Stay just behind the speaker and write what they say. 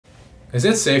Is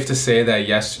it safe to say that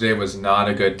yesterday was not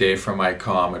a good day for Mike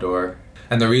Commadore?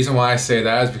 And the reason why I say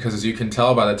that is because, as you can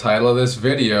tell by the title of this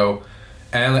video,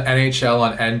 NHL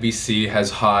on NBC has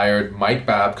hired Mike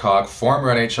Babcock,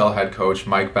 former NHL head coach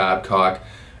Mike Babcock,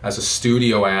 as a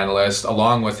studio analyst.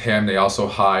 Along with him, they also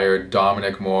hired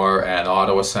Dominic Moore and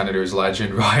Ottawa Senators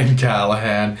legend Ryan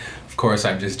Callahan. Of course,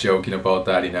 I'm just joking about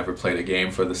that. He never played a game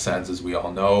for the Sens, as we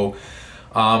all know.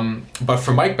 But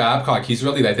for Mike Babcock, he's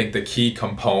really, I think, the key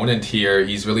component here.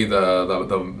 He's really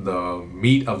the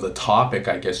meat of the topic,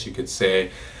 I guess you could say.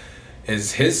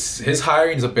 Is his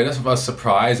hiring is a bit of a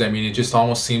surprise. I mean, it just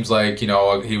almost seems like, you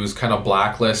know, he was kind of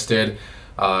blacklisted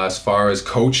as far as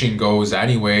coaching goes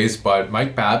anyways. But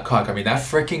Mike Babcock, I mean, that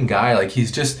freaking guy, like,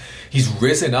 he's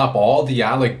risen up. All the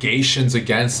allegations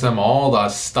against him, all the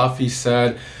stuff he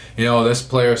said. You know, this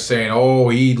player saying, oh,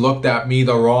 he looked at me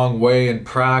the wrong way in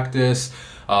practice.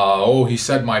 Oh, he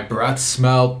said my breath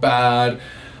smelled bad.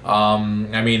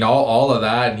 I mean, all of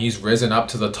that, and he's risen up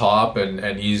to the top,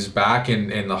 and he's back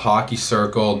in the hockey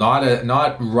circle.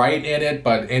 Not right in it,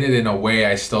 but in it in a way,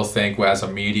 I still think, as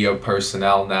a media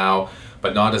personnel now,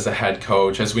 but not as a head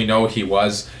coach. As we know, he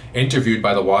was interviewed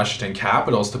by the Washington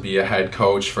Capitals to be a head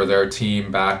coach for their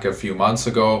team back a few months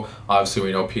ago. Obviously,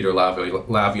 we know Peter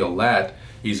Laviolette,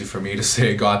 easy for me to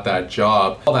say, got that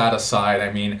job. All that aside,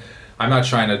 I mean, I'm not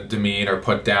trying to demean or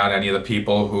put down any of the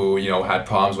people who, you know, had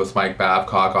problems with Mike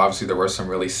Babcock. Obviously, there were some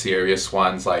really serious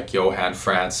ones like Johan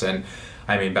Franzen.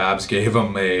 I mean, Babs gave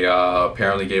him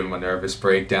apparently gave him a nervous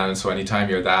breakdown. And so anytime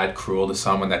you're that cruel to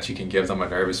someone that you can give them a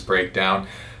nervous breakdown,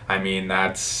 I mean,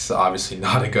 that's obviously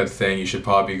not a good thing. You should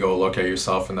probably go look at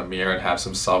yourself in the mirror and have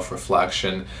some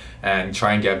self-reflection and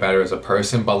try and get better as a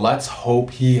person. But let's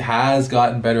hope he has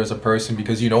gotten better as a person,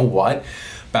 because you know what?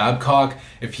 Babcock,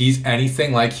 if he's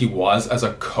anything like he was as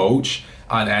a coach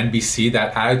on NBC,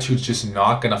 that attitude's just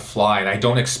not going to fly. And I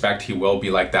don't expect he will be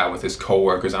like that with his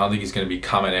coworkers. I don't think he's going to be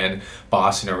coming in,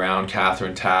 bossing around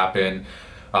Catherine Tappan,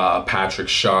 Patrick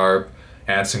Sharp,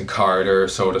 Anson Carter,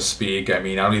 so to speak. I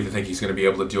mean, I don't even think he's going to be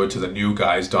able to do it to the new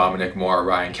guys, Dominic Moore,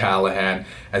 Ryan Callahan,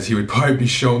 as he would probably be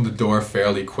shown the door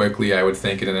fairly quickly, I would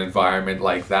think, in an environment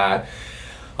like that.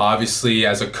 Obviously,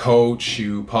 as a coach,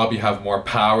 you probably have more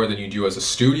power than you do as a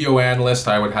studio analyst,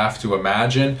 I would have to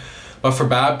imagine. But for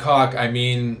Babcock, I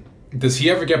mean, does he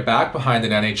ever get back behind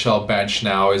an NHL bench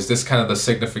now? Is this kind of the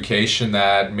signification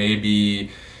that maybe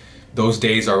those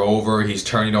days are over? He's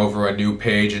turning over a new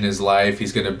page in his life.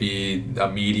 He's going to be a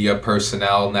media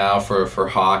personnel now for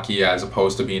hockey, as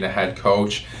opposed to being a head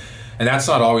coach. And that's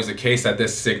not always the case, that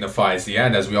this signifies the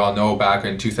end. As we all know, back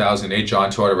in 2008, John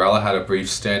Tortorella had a brief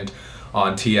stint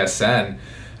on TSN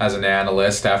as an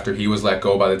analyst after he was let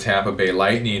go by the Tampa Bay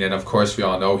Lightning. And of course, we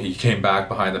all know he came back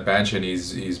behind the bench, and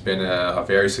he's been a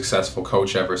very successful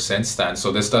coach ever since then.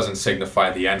 So this doesn't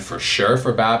signify the end for sure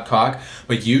for Babcock.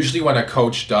 But usually when a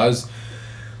coach does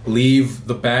leave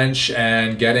the bench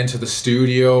and get into the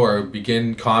studio or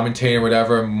begin commentating or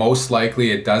whatever, most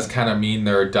likely it does kind of mean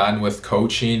they're done with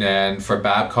coaching. And for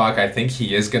Babcock, I think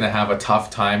he is going to have a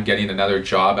tough time getting another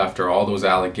job after all those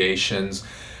allegations.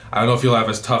 I don't know if he'll have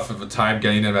as tough of a time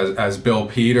getting it as Bill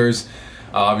Peters.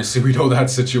 Obviously, we know that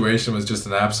situation was just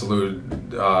an absolute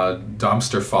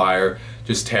dumpster fire,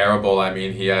 just terrible. I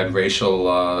mean, he had he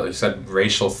said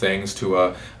racial things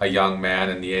to a young man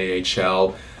in the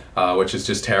AHL, which is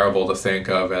just terrible to think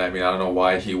of. And I mean, I don't know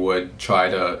why he would try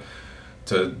to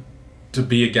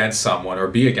be against someone or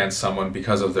be against someone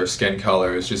because of their skin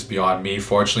color. Is just beyond me.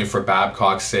 Fortunately for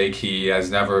Babcock's sake, he has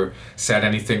never said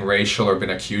anything racial or been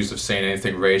accused of saying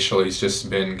anything racial. He's just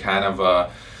been kind of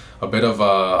a bit of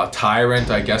a tyrant,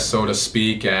 I guess, so to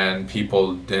speak, and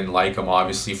people didn't like him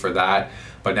obviously for that.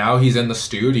 But now he's in the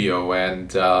studio,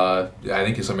 and I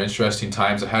think it's some interesting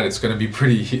times ahead. It's going to be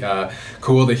pretty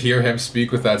cool to hear him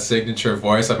speak with that signature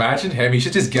voice. Imagine him. He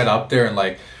should just get up there and,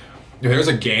 like, if there's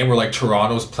a game where, like,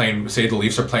 Toronto's playing, say the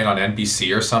Leafs are playing on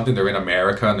NBC or something, they're in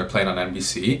America and they're playing on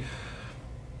NBC.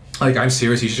 Like, I'm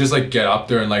serious, he should just, like, get up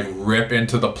there and, like, rip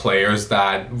into the players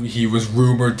that he was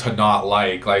rumored to not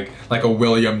like a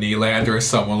William Nylander or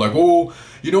someone. Like, oh,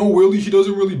 you know, Willie, he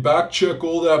doesn't really back check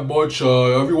all that much.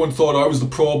 Everyone thought I was the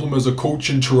problem as a coach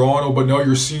in Toronto, but now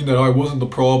you're seeing that I wasn't the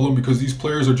problem because these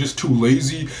players are just too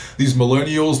lazy. These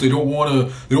millennials, they don't want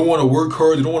to work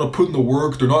hard. They don't want to put in the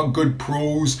work. They're not good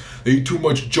pros. They eat too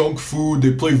much junk food.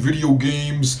 They play video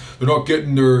games. They're not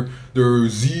getting their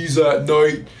Z's at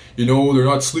night. You know, they're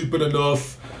not sleeping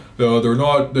enough.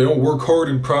 they don't work hard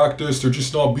in practice, they're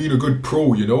just not being a good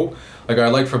pro, you know? Like, I'd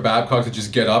like for Babcock to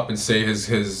just get up and say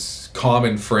his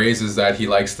common phrases that he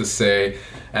likes to say,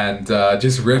 and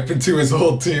just rip into his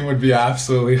whole team would be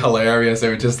absolutely hilarious. It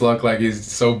would just look like he's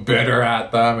so bitter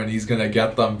at them and he's gonna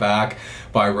get them back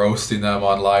by roasting them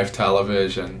on live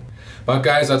television. But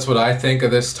guys, that's what I think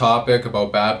of this topic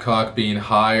about Babcock being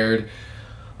hired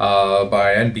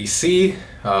by NBC.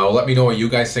 Let me know what you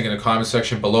guys think in the comment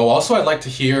section below. Also, I'd like to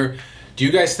hear, do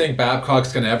you guys think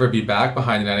Babcock's going to ever be back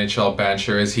behind an NHL bench,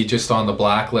 or is he just on the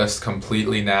blacklist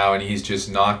completely now and he's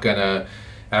just not going to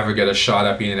ever get a shot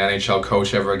at being an NHL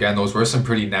coach ever again? Those were some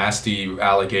pretty nasty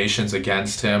allegations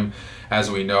against him. As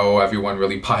we know, everyone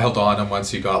really piled on him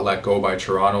once he got let go by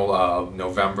Toronto,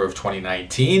 November of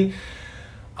 2019.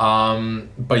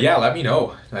 But yeah, let me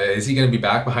know. Is he going to be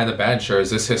back behind the bench, or is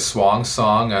this his swan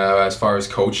song as far as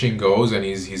coaching goes, and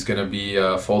he's going to be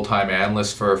a full-time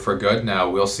analyst for good now?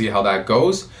 We'll see how that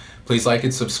goes. Please like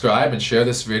and subscribe and share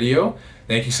this video.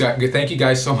 Thank you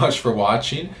guys so much for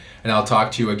watching, and I'll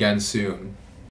talk to you again soon.